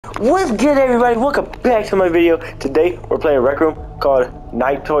What's good, everybody? Welcome back to my video. Today we're playing a Rec Room called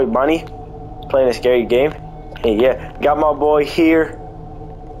Night Toy Bunny, playing a scary game. And yeah, got my boy here.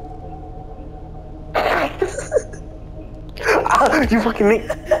 You fucking nick.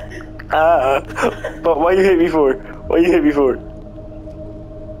 But why you hit me for? Why you hit me for?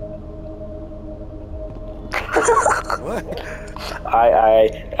 What?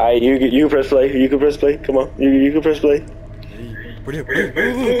 You can press play. You can press play. Come on, you can press play. Put it up,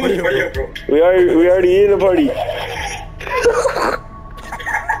 bro. We already in the party.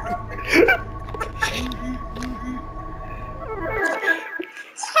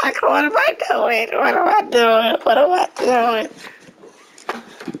 Fuck, what am I doing? What am I doing? What am I doing?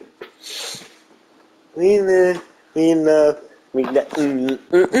 We know.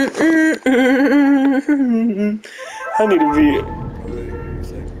 I need to be.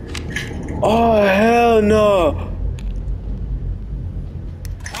 Oh, hell no.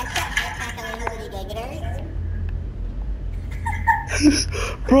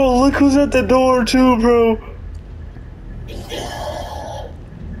 Bro, look who's at the door too, bro.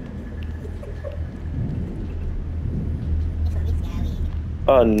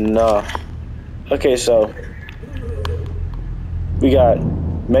 Oh no. Okay, so we got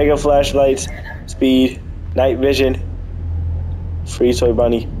mega flashlights, speed, night vision, free toy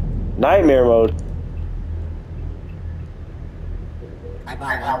bunny, nightmare mode. I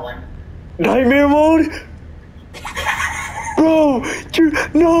bought one. Nightmare mode? Bro,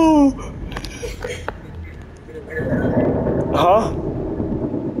 no. Huh?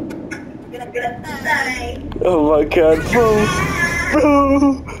 Oh my god, bro.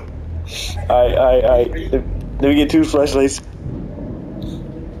 Alright. Let me get 2 flashlights.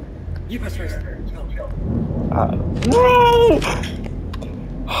 You press first. Bro!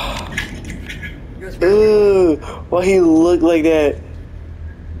 Ugh, why he look like that?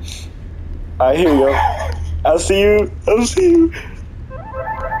 Alright, here we go. I'll see you.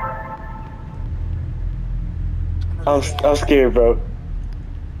 I'm scared, bro.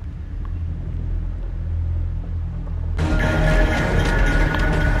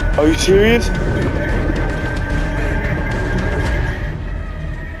 Are you serious?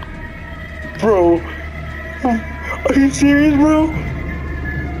 Bro. Are you serious, bro?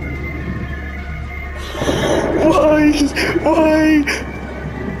 Why?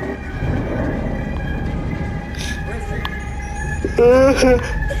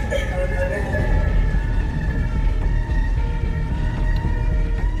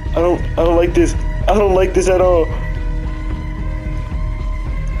 I don't like this. I don't like this at all.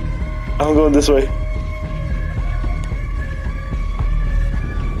 I'm going this way.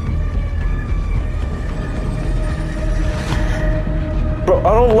 Bro,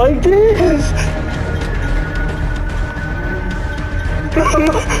 I don't like this.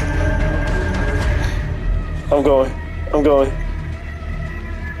 I'm going.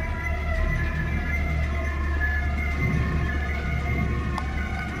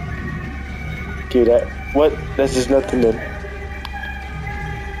 Give that. What? That's just nothing then.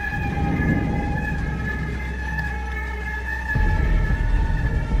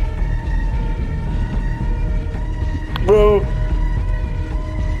 Bro.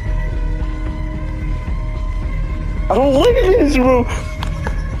 I don't like this, bro.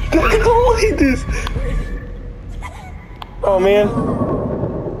 I don't like this. Oh, man.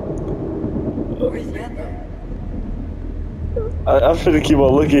 I'm finna keep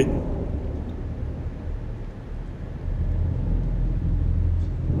on looking.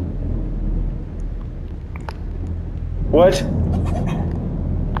 What?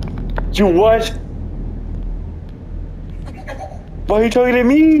 You what? Why are you talking to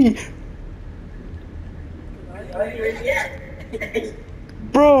me?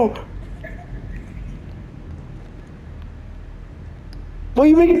 Bro! Why are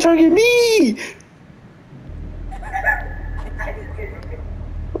you making target me?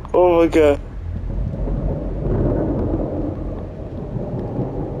 Oh my god.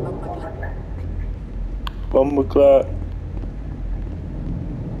 Mama Cloud.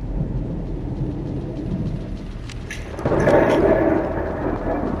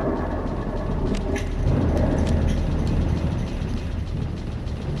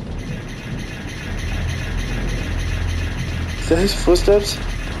 Is that his footsteps?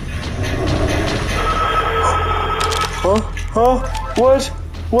 Huh?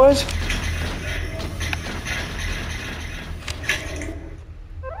 What?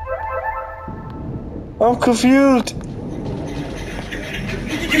 I'm confused.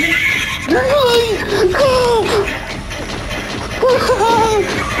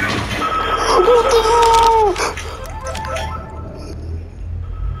 What the hell?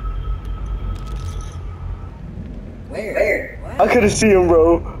 Where? I couldn't see him,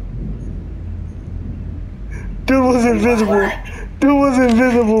 bro. Dude was invisible. Dude was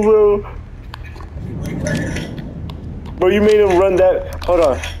invisible, bro. Bro, you made him run that. Hold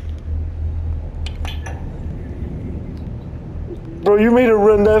on. Bro, you made him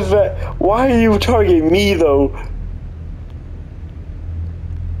run that fast. Why are you targeting me, though?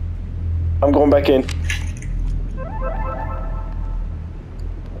 I'm going back in.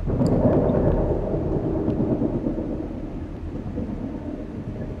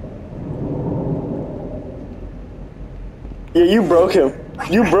 Yeah, you broke him.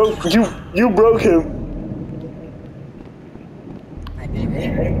 You broke him. You broke.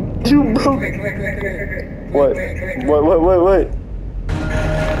 What?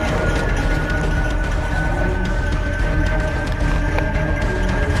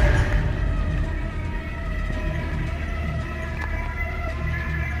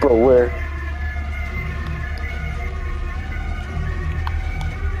 Bro, where?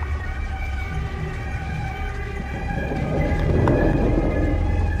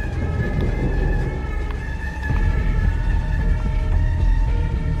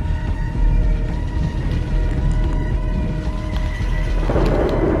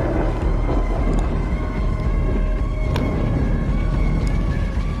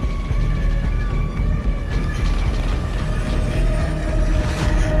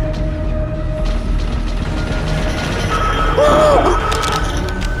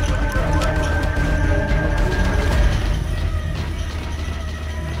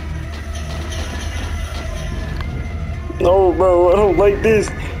 No, bro, I don't like this.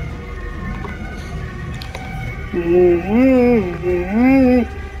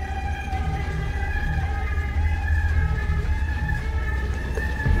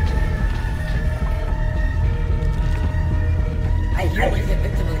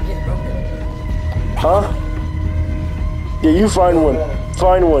 Huh? Yeah, you find one.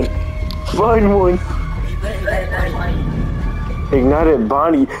 Find one. Ignited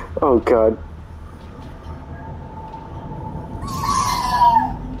Bonnie. Oh, God.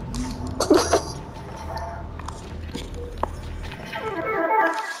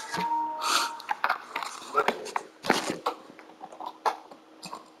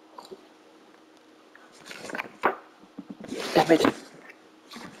 Damn it.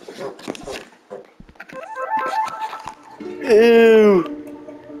 Ew.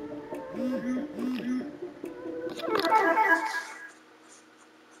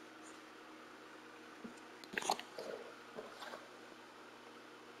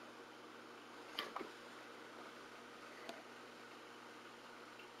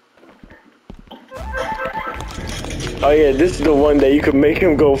 Oh yeah, this is the one that you can make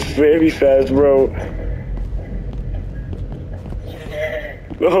him go very fast, bro.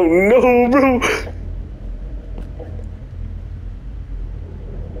 Oh no, bro.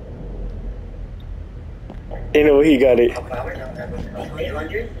 You know he got it.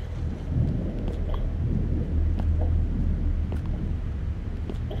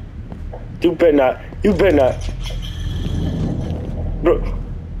 You better not. Bro.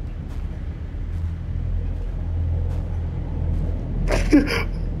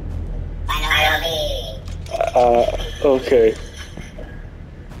 Okay.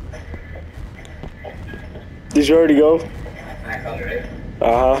 Did you already go?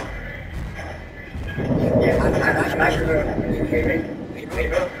 Uh-huh.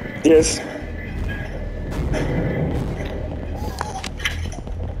 Yes.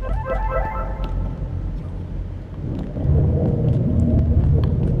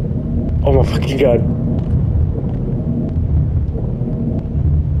 Oh my fucking God.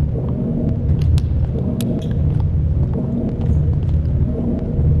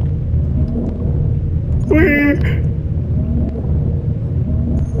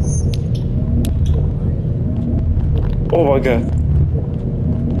 Oh my God.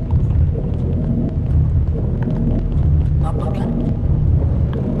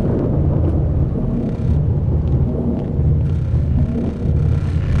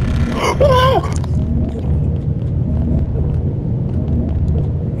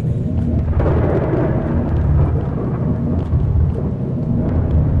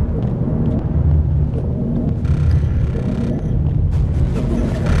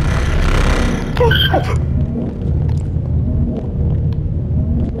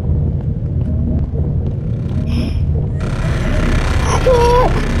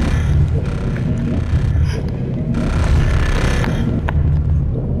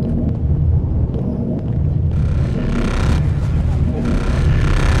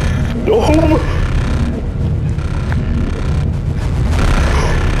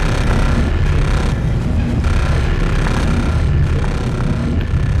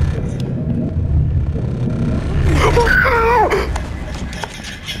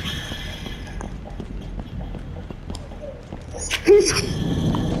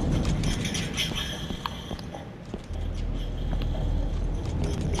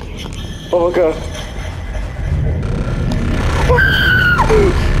 Oh my god.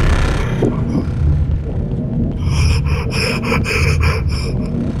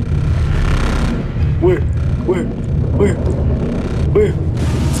 Where?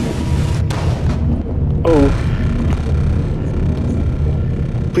 Oh.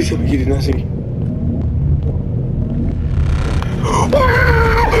 Please tell me he did not see me.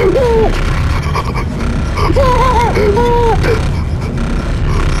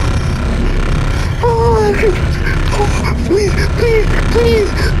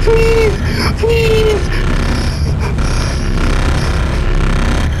 Please.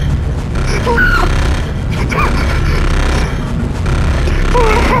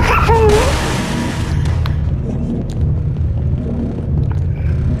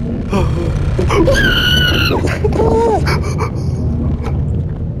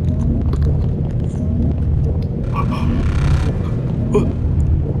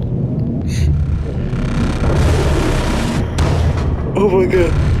 Oh my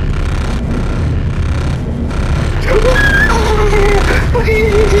god.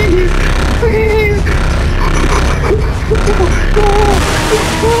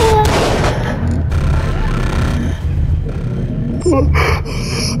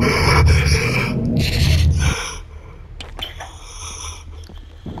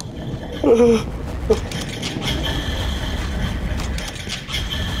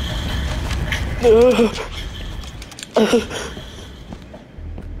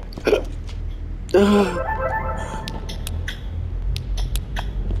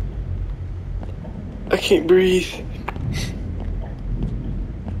 I can't breathe.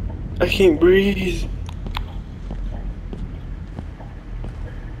 I can't breathe.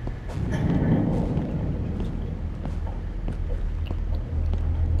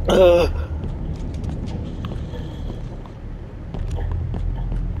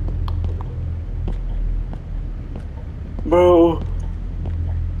 Bro,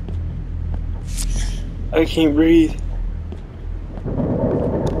 I can't breathe.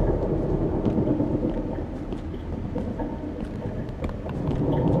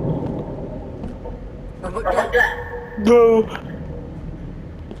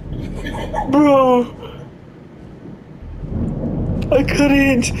 Bro, I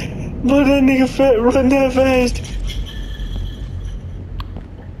couldn't. But that nigga fat run that fast.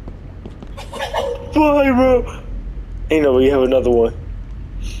 Why, bro? Ain't no way you have another one.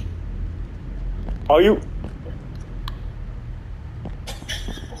 Are you?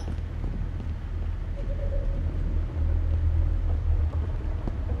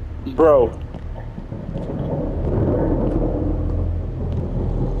 Bro.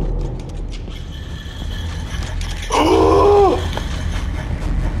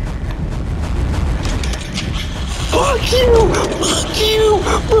 Fuck you! Fuck you!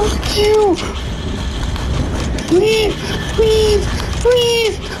 Fuck you! Please! Please!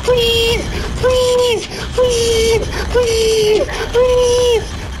 Please! Please! Please! Please! Please! Please!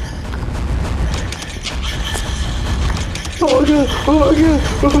 Oh my god! Oh my god!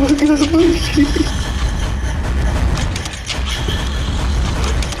 Oh my god! Please!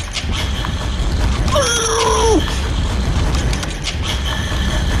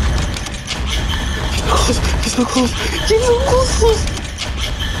 He's so close! He's so close!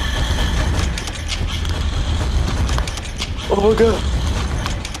 Oh my god!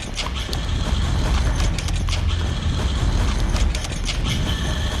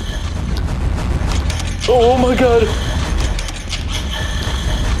 Oh my god!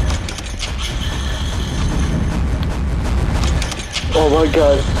 Oh my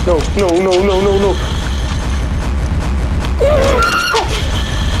god! No! No! No! No! No! No!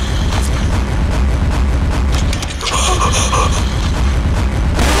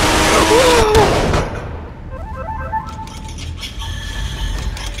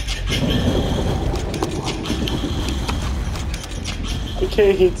 I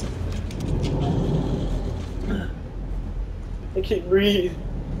can't. I can't breathe.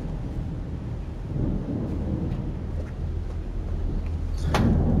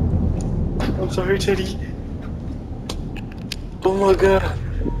 I'm sorry, Teddy. Oh my god.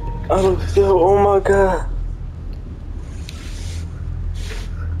 I don't know. Oh my god.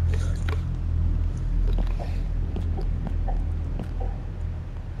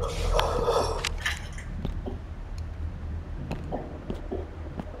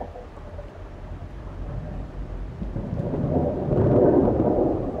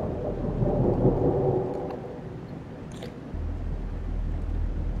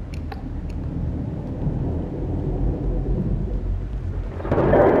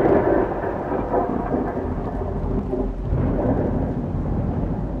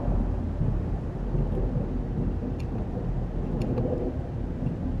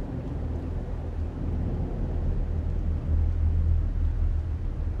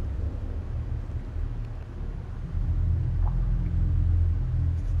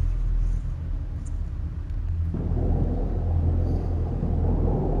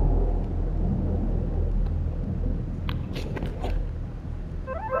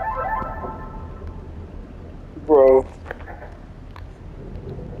 Bro.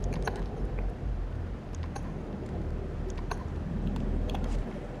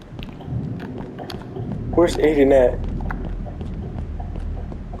 Where's Aiden at?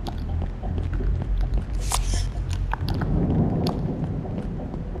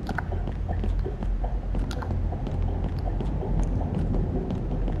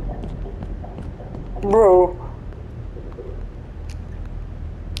 Bro.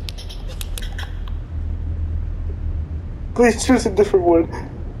 Please choose a different one.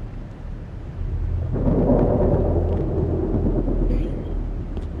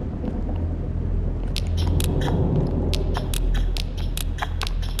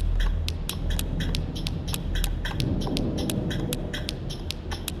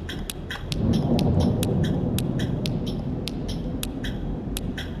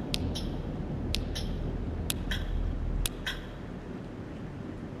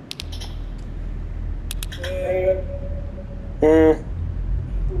 Hmm.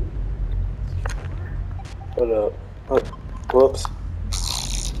 Hold up. Whoops.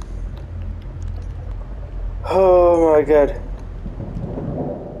 Oh my god.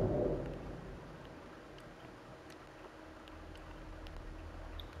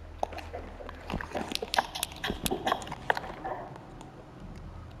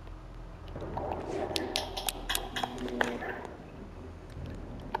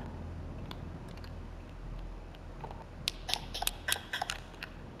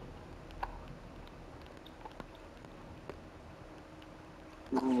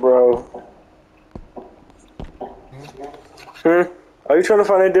 Bro. Hmm? Are you trying to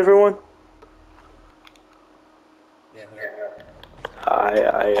find a different one? Yeah, hold up.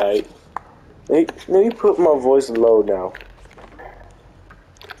 I. Let me put my voice low now.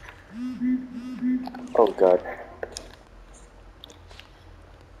 Oh god.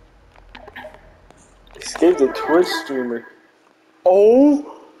 Escape the Twitch streamer. Oh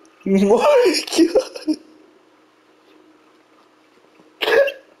my god.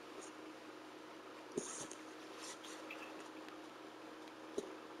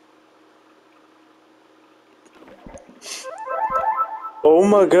 Oh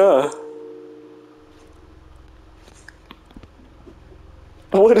my god.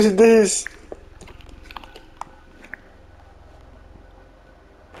 What is this?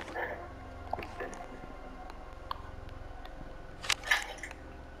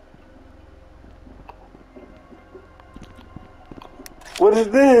 What is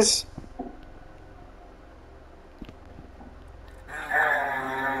this?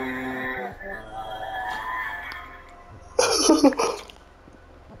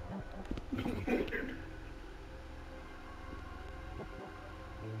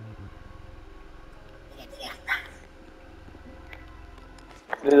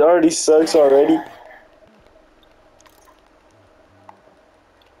 It already sucks already.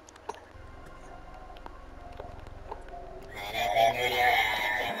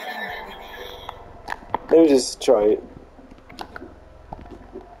 Let me just try it.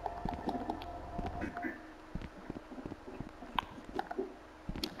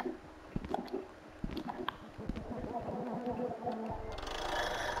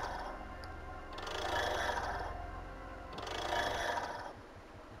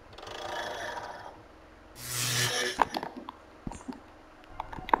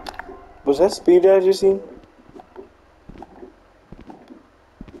 Was that speed that I just seen?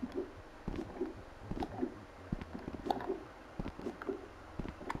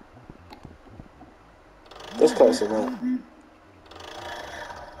 That's close enough.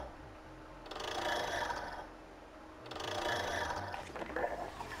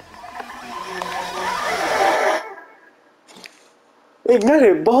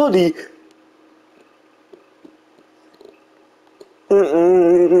 Ignited body.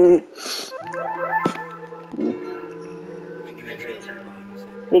 Mm-mm.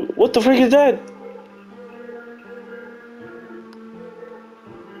 What the frick is that?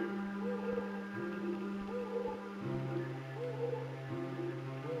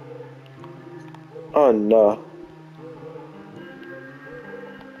 Oh no.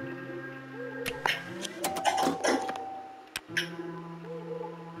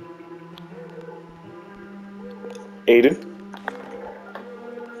 Aiden?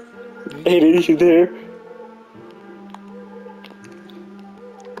 Aiden, you there?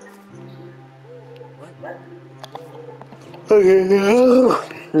 What? Okay, no.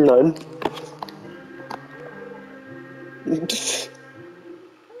 None.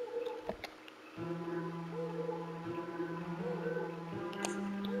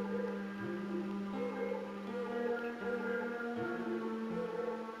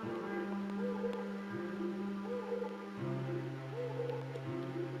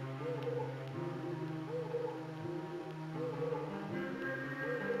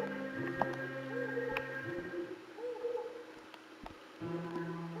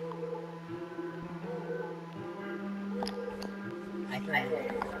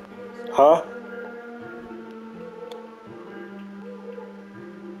 Huh?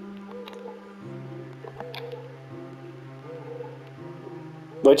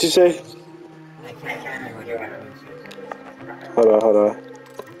 What'd you say? I can't hear what you said. Hold on, hold on.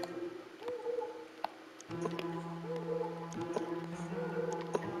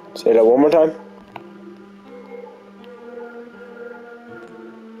 Say that one more time.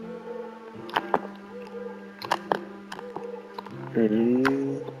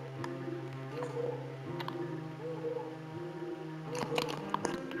 Mm.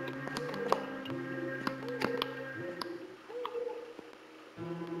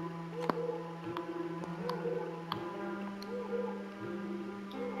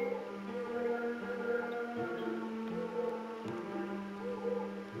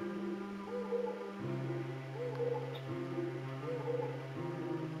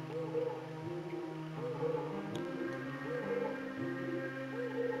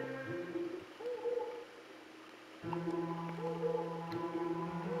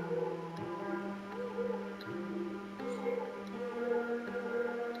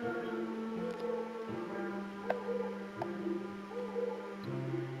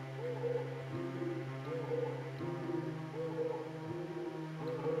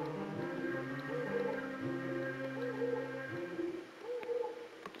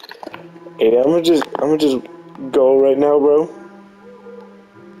 Hey, I'm gonna just go right now, bro.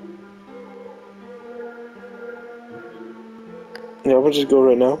 Yeah, I'm gonna just go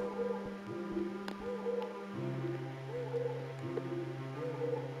right now.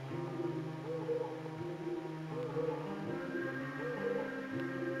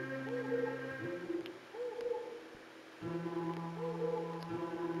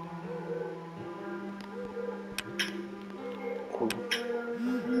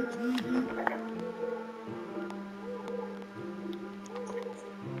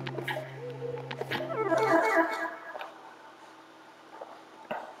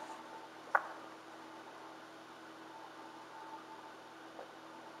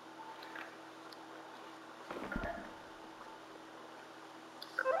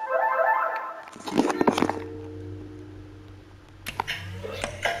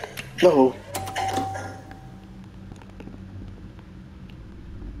 No.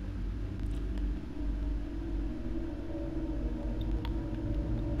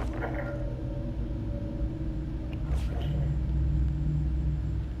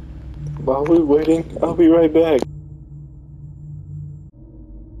 While we're waiting, I'll be right back.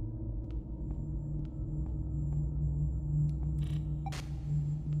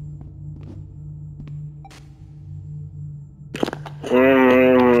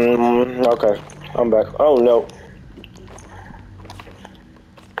 Okay, I'm back. Oh no.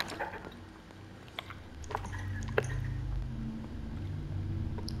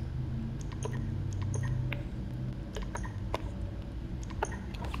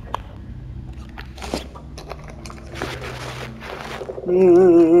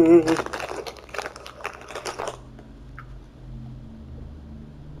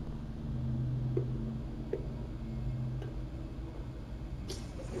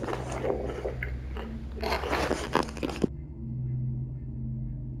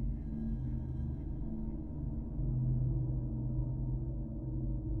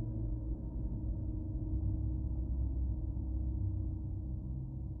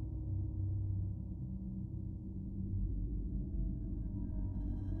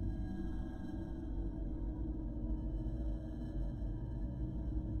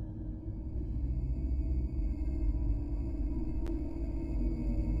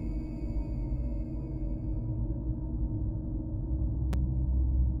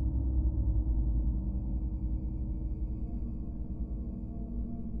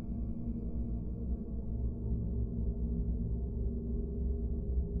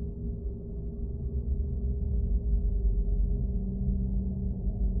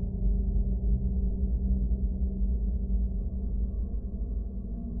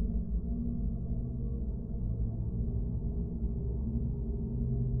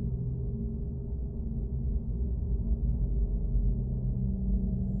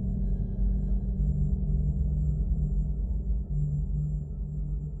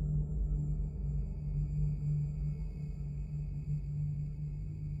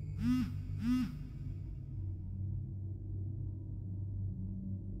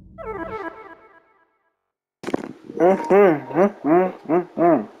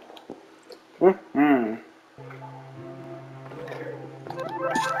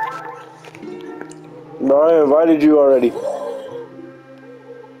 No, I invited you already.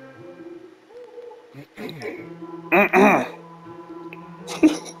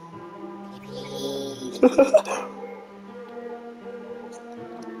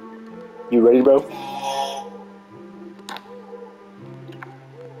 You ready, bro?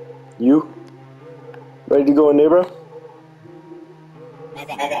 You ready to go in there, bro?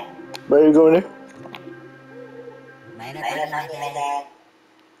 Ready to go in there?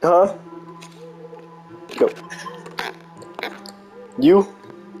 Huh? Go. You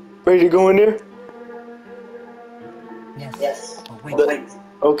ready to go in there? Yes. Oh, wait.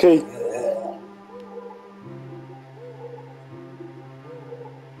 Okay.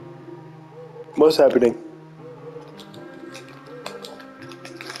 What's happening?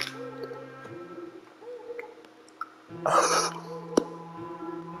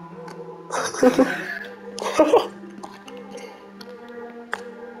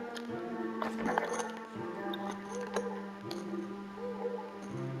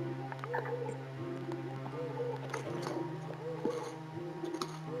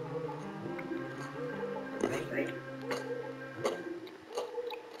 Ready?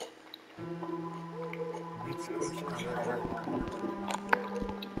 Which color?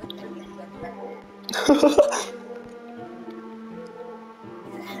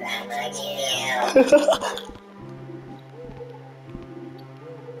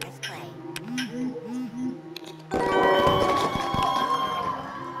 Let's play.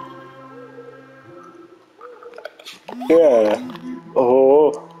 Yeah.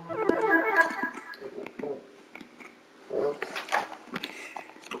 Oh.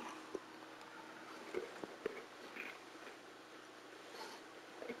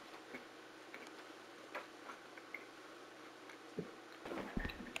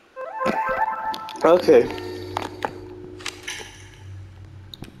 Okay.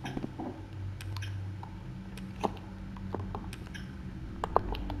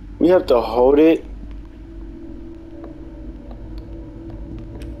 We have to hold it.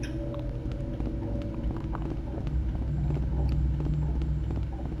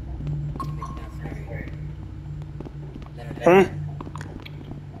 Hmm?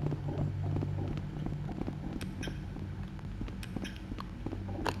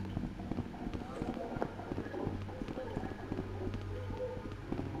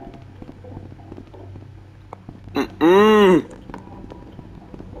 Mm-mm.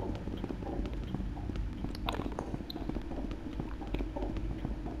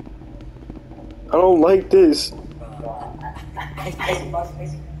 I don't like this.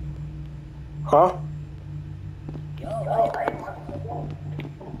 Huh?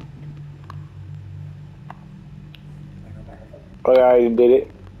 Oh, I already did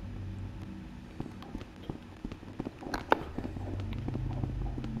it.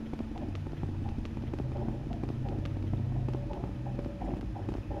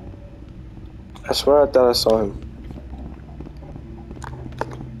 I swear I thought I saw him.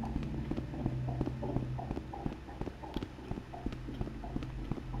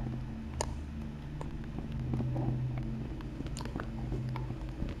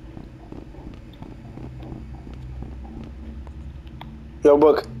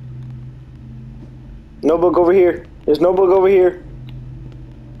 Notebook. Notebook over here. There's notebook over here.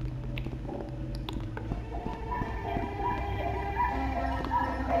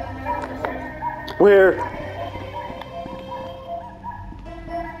 Where?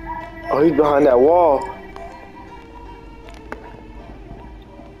 Oh, he's behind that wall.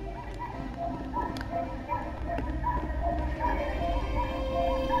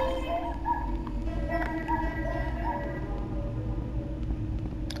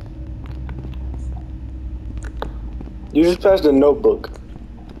 You just passed the notebook.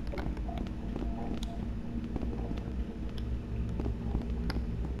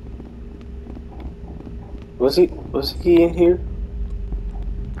 Was he in here?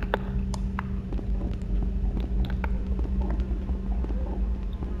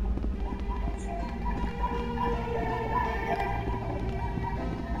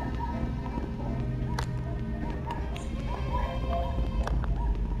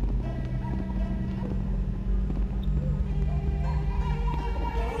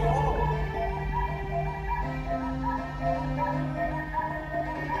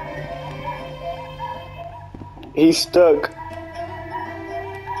 He's stuck.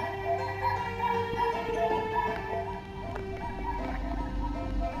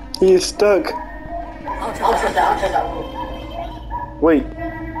 He is stuck. Wait.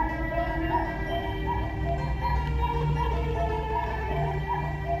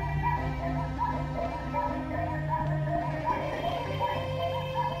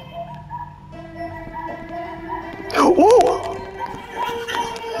 Oh!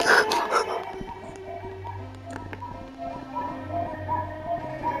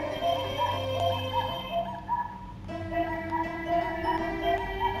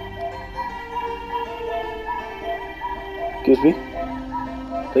 Excuse me.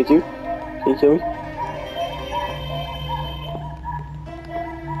 Thank you. Can you kill me?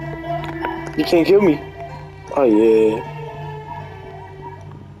 You can't kill me. Oh yeah.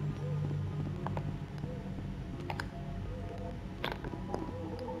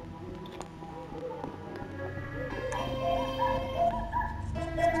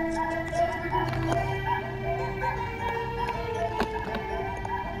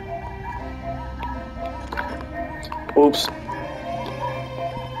 Oops.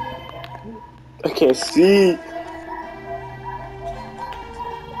 I can't see.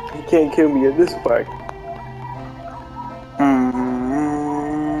 He can't kill me at this part.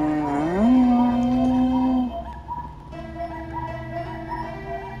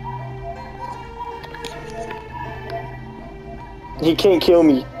 He can't kill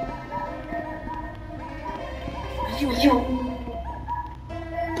me.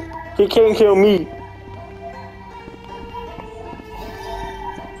 He can't kill me.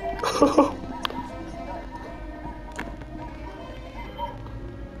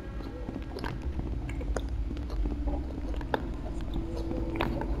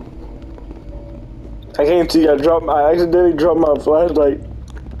 I can't see. I accidentally dropped my flashlight.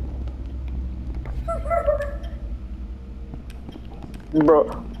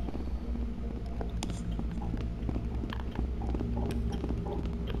 Bro.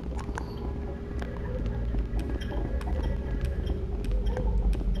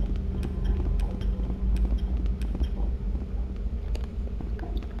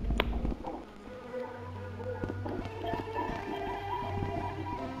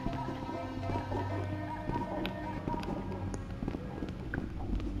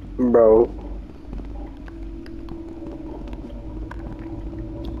 Bro.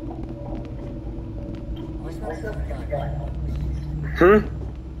 What's that gun? Hmm?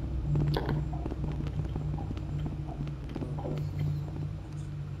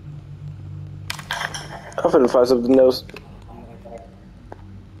 I'm finna find something else.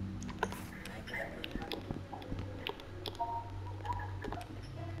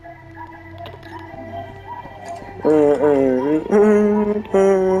 Wait, this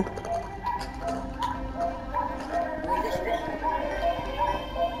one.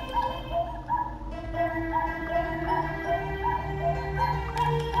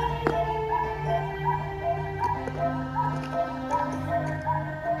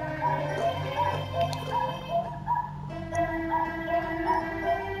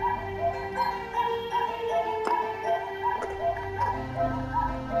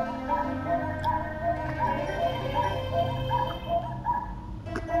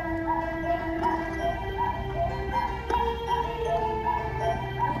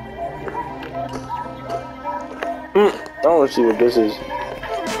 I don't see what this is.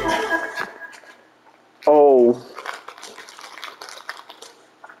 Oh.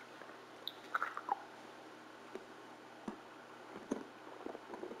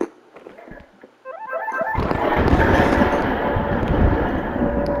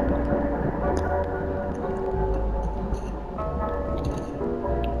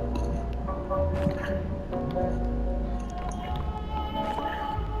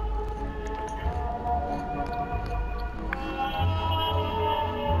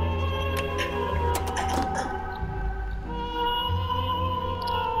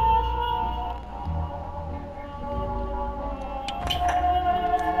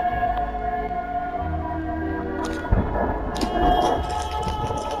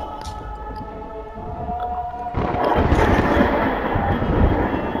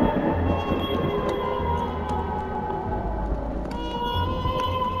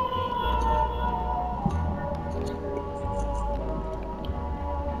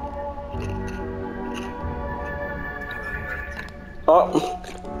 Oh.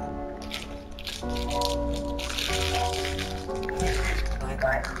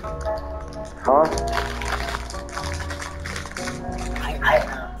 Huh?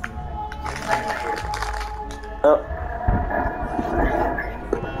 Oh.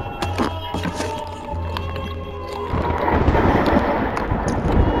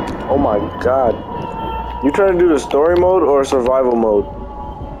 Oh my god. You trying to do the story mode or survival mode?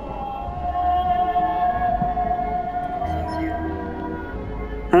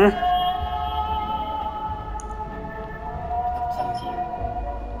 Hmm?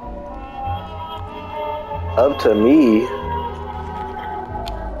 Up to me.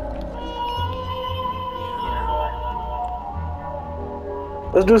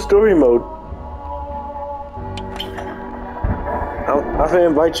 Let's do story mode. I'm gonna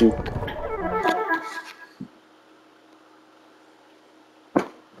invite you.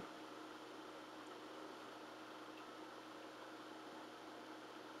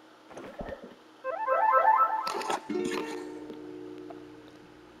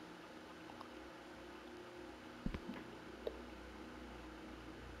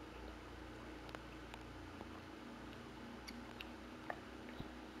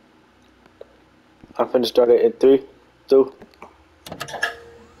 I'm finna start it in 3, 2.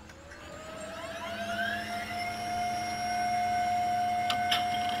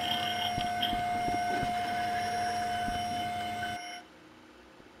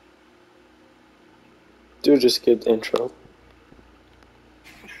 Dude, just skip the intro.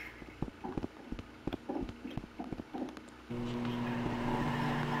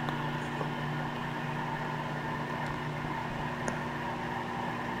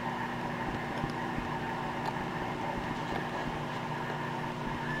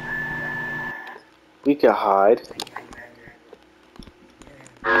 We can hide.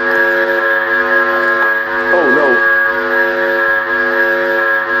 Oh no.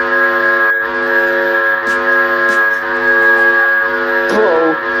 Bro.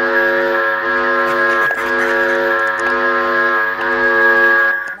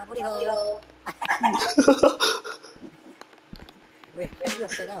 My booty hole. Wait, where's you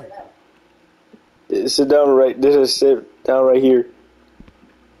upside down? Sit down right. Just sit down right here.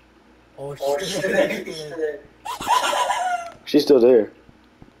 Oh, she's still there. She's still there. She's still there.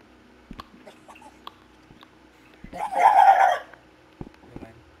 Never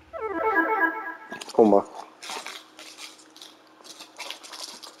mind. Oh my.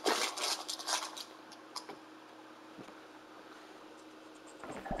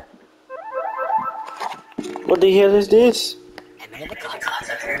 What the hell is this? I'm in the car.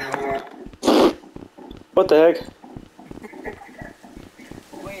 What the heck?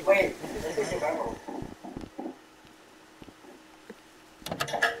 Wait, this is survival.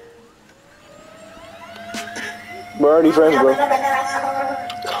 We're already friends, bro.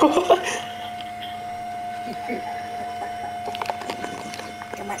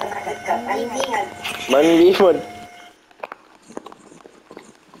 Manlingan.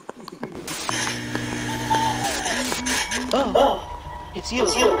 Oh, it's you.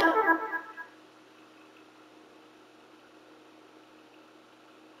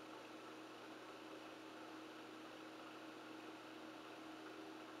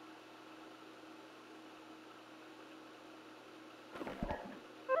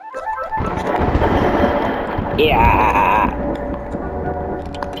 Yeah.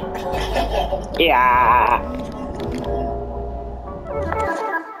 Yeah.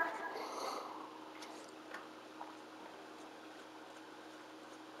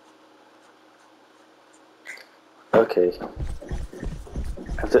 Okay.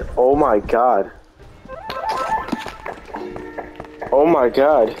 Oh my god. Oh my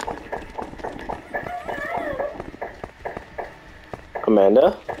god.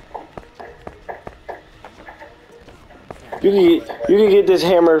 Amanda? You can get this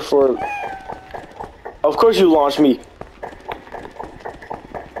hammer for... Of course you launched me.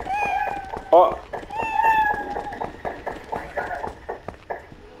 Oh.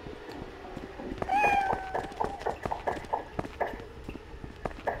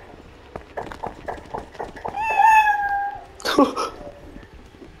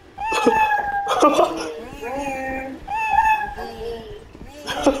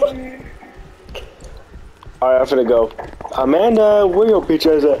 Alright, I'm finna go. Amanda, where your bitch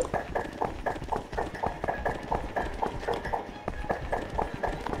ass at?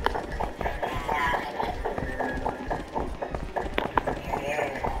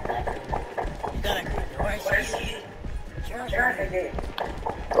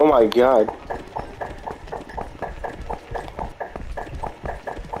 Oh my god.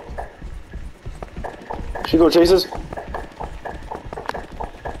 She gonna chase us?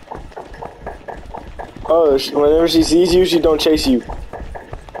 Oh, whenever she sees you, she don't chase you.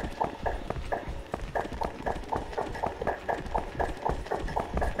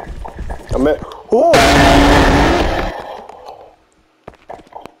 I'm at. Oh!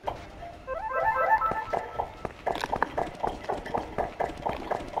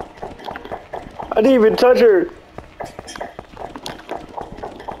 I didn't even touch her.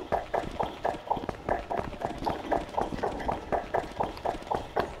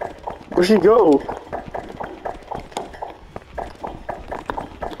 Where'd she go?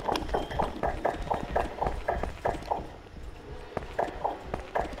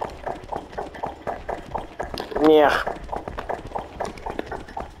 Yeah.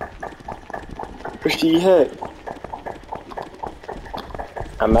 Where's she at?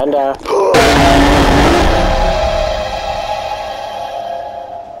 Amanda.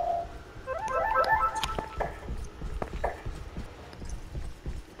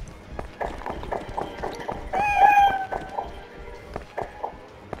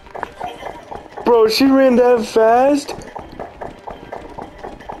 Bro, she ran that fast?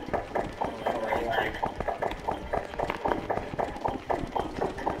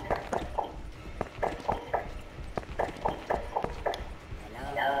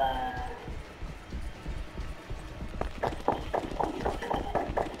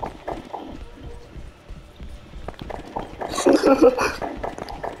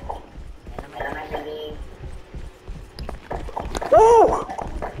 Oh!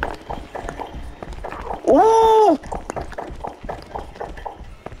 Oh!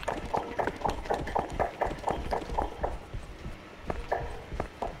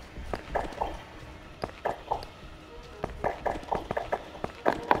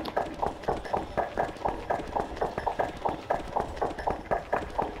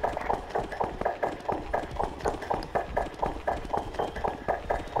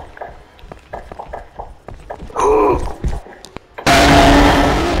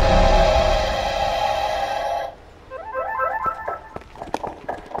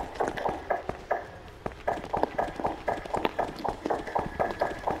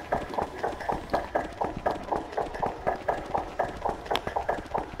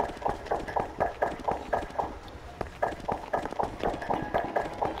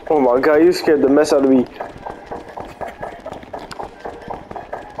 Oh my god, you scared the mess out of me.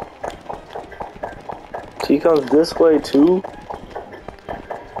 She comes this way too?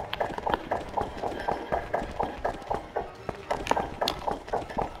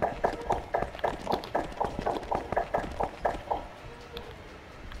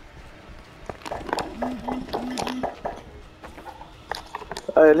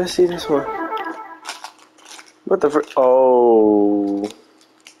 Alright, let's see this one. What the frick? Oh.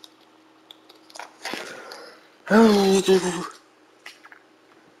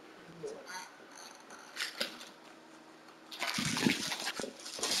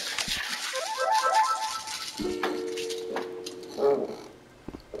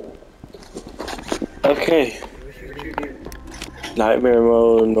 Okay. Nightmare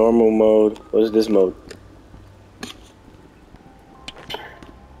mode, normal mode. What is this mode?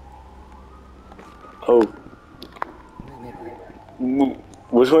 Oh.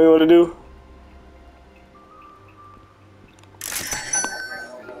 Which one you want to do?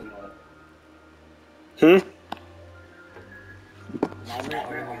 Hmm? Nightmare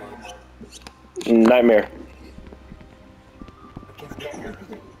or normal mode? Nightmare.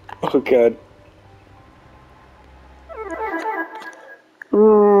 Oh god.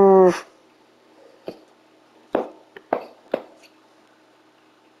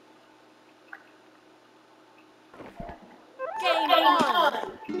 Game on!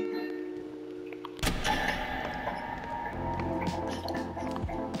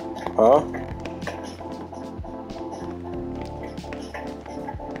 Huh?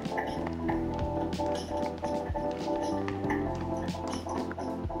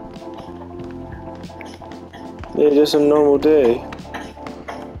 Yeah, just a normal day.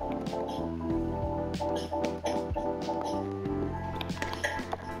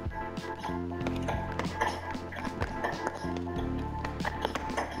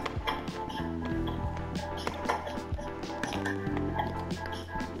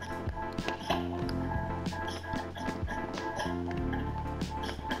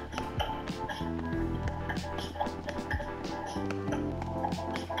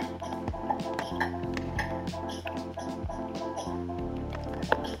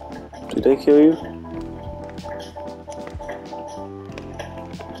 Did they kill you?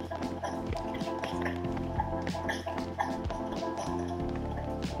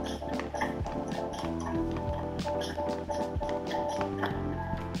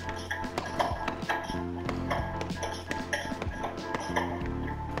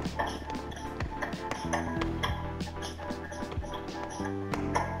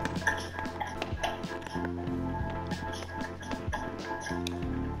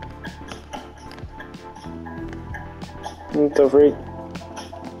 What the freak?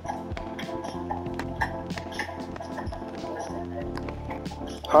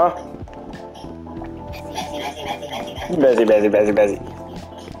 Huh? Busy.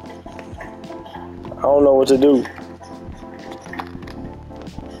 I don't know what to do.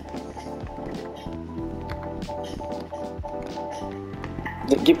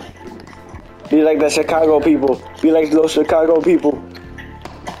 Be like the Chicago people. Be like those Chicago people.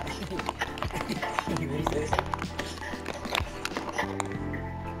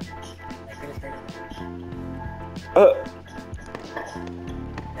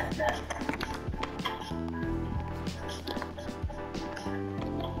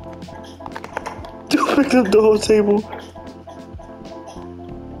 You picked up the whole table.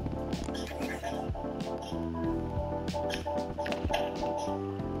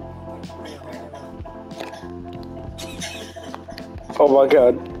 my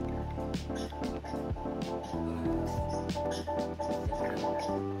god.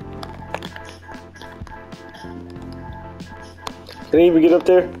 Can he even get up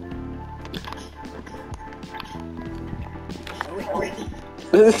there?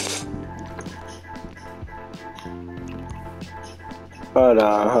 Hold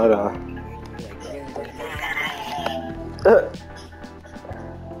on, hold on.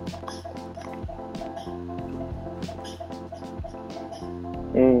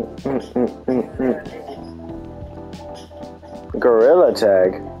 Gorilla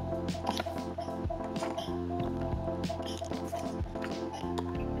tag.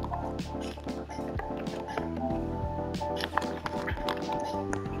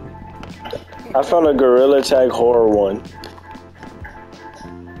 I found a gorilla tag horror one.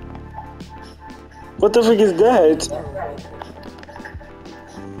 What the frick is that?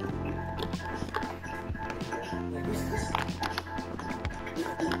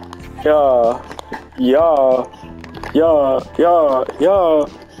 Yeah, yeah, yeah, yeah, yeah.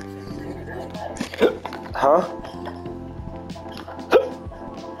 Huh?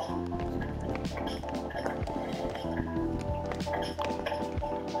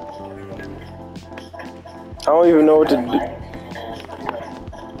 I don't even know what to do.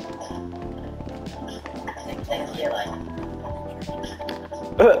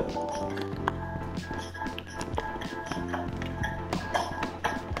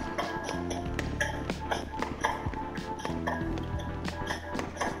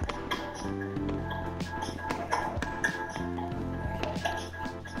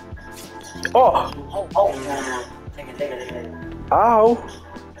 Oh! Ow!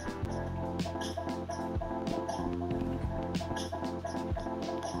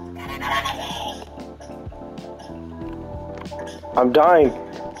 I'm dying.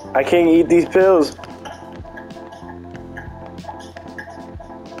 I can't eat these pills.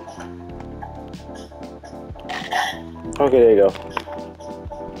 Okay, there you go.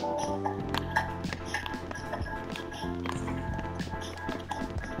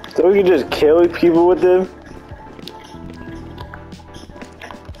 So we can just kill people with them?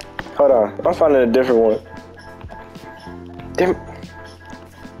 Hold on, I'm finding a different one. Damn.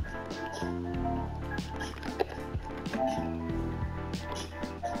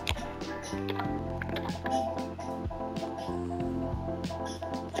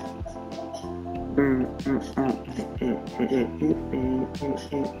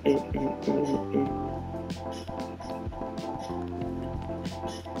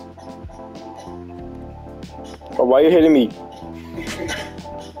 Oh, why are you hitting me?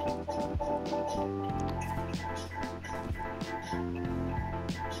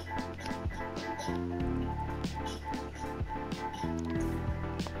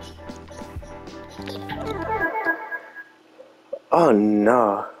 Oh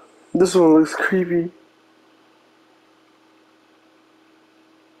no, this one looks creepy.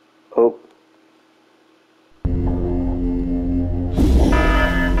 Oh.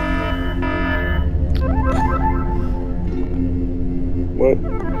 What?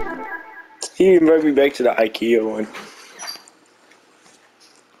 He invited me back to the IKEA one.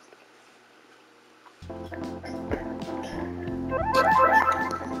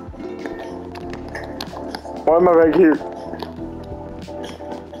 Why am I back here?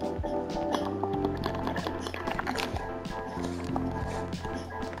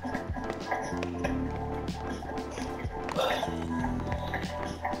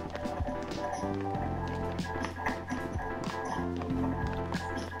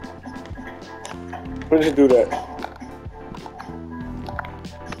 Let's just do that.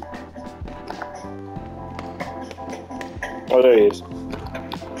 Oh, there he is.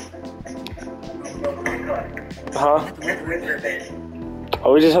 Huh?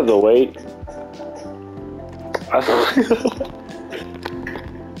 Oh, we just have to wait.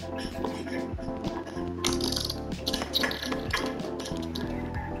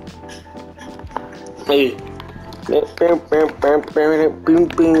 Hey.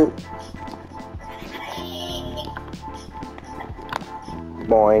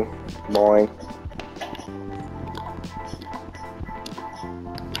 Boing, boing.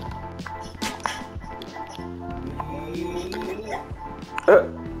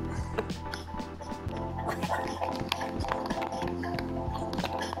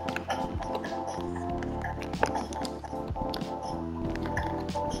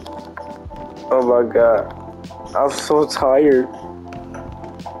 Oh my god, I'm so tired.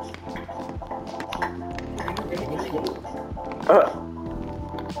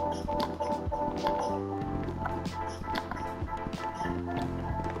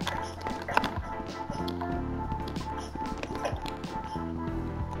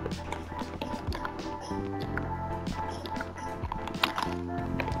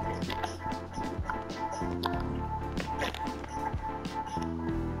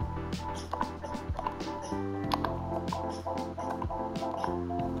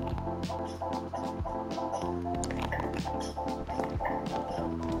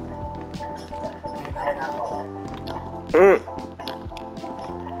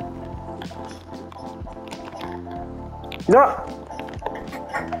 No!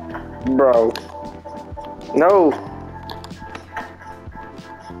 Bro. No!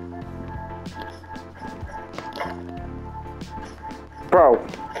 Bro.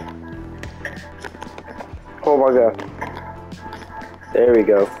 Oh my god. There we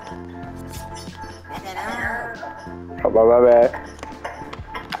go. Oh, my bad.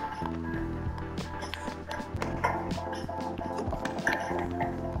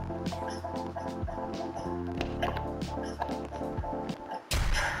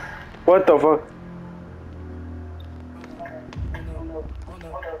 What the fuck? Oh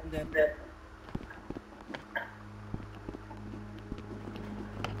no, I'm dead.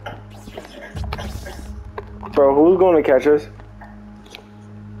 Bro, who's gonna catch us?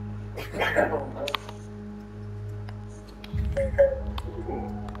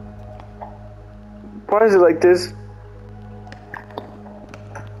 Why is it like this?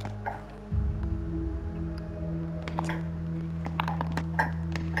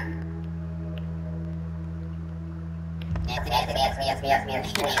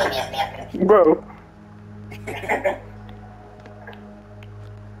 Bro.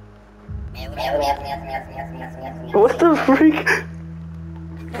 What the freak?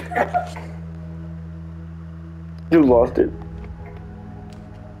 You lost it.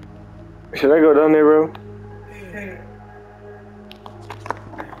 Should I go down there, bro?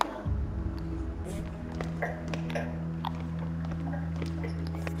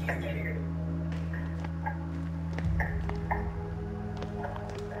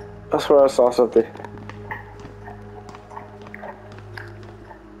 I swear I saw something.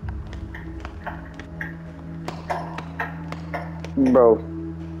 Bro.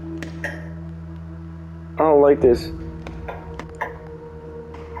 I don't like this.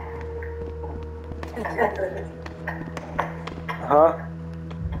 Huh?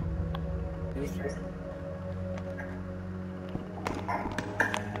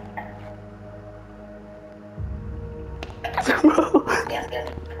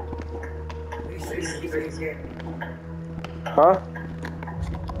 Huh?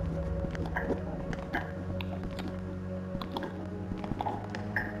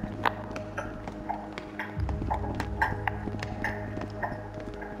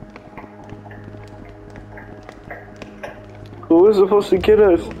 Who is supposed to get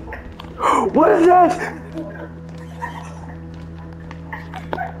us? What is that?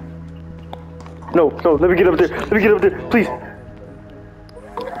 No, no, let me get up there. Let me get up there, please.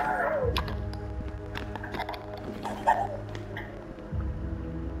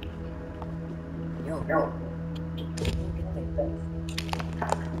 Yo.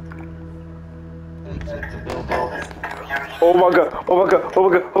 Oh my god, oh my god, oh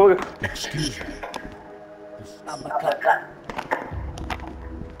my god, oh my god. Excuse me.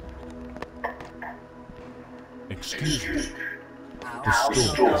 Excuse me. The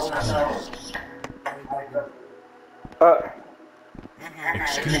store is closed.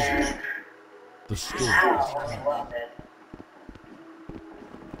 Excuse me. The store is closed.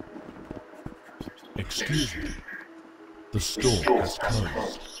 Excuse me. The store is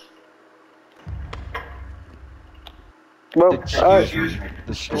closed. Well, Excuse me.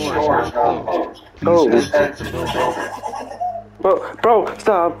 The store is closed. Oh. Please exit the building. bro,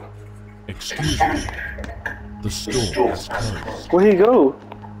 stop. Excuse me. The store is closed. Where'd he go?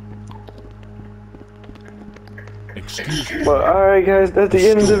 Excuse me. Well, alright guys, that's the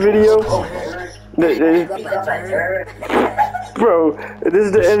end of the video. Bro, this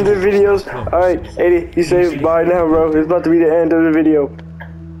is the end of the videos. Alright, 80, you say bye now, bro. It's about to be the end of the video.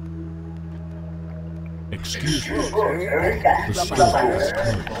 Excuse me. The store is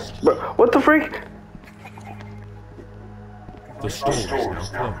closed. Bro, what the freak? The store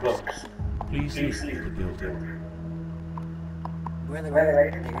is now closed. Please leave the building.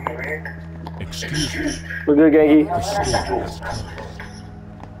 Excuse me. We're good, Gangy. The store is closed.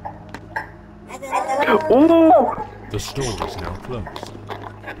 Ooh! The store is now closed.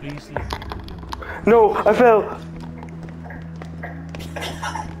 Please leave. No, I fell.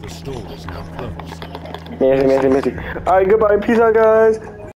 The store is now closed. Amazing. Alright, goodbye. Peace out, guys.